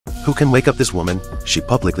Who can wake up this woman? She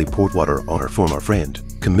publicly poured water on her former friend,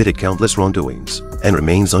 committed countless wrongdoings, and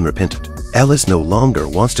remains unrepentant. Alice no longer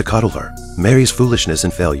wants to cuddle her. Mary's foolishness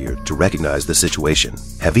and failure to recognize the situation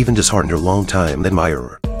have even disheartened her longtime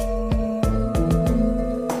admirer.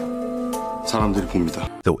 사람들이 봅니다.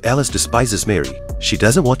 Though Alice despises Mary, she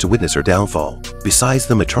doesn't want to witness her downfall. Besides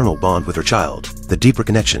the maternal bond with her child, the deeper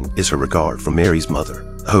connection is her regard for Mary's mother,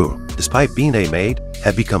 who, despite being a maid,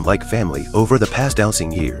 had become like family over the past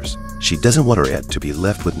dancing years. She doesn't want her aunt to be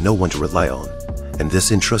left with no one to rely on, and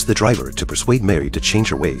this entrusts the driver to persuade Mary to change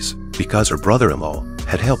her ways, because her brother-in-law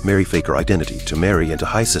had helped Mary fake her identity to marry into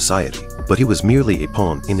high society, but he was merely a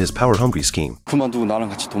pawn in his power-hungry scheme. 그만두고 나랑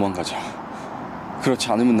같이 도망가자.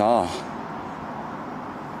 그렇지 않으면 너와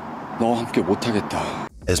함께 못하겠다.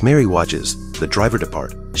 As Mary watches the driver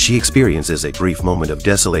depart, she experiences a brief moment of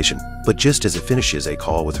desolation, but just as it finishes a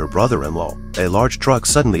call with her brother-in-law, a large truck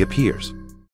suddenly appears.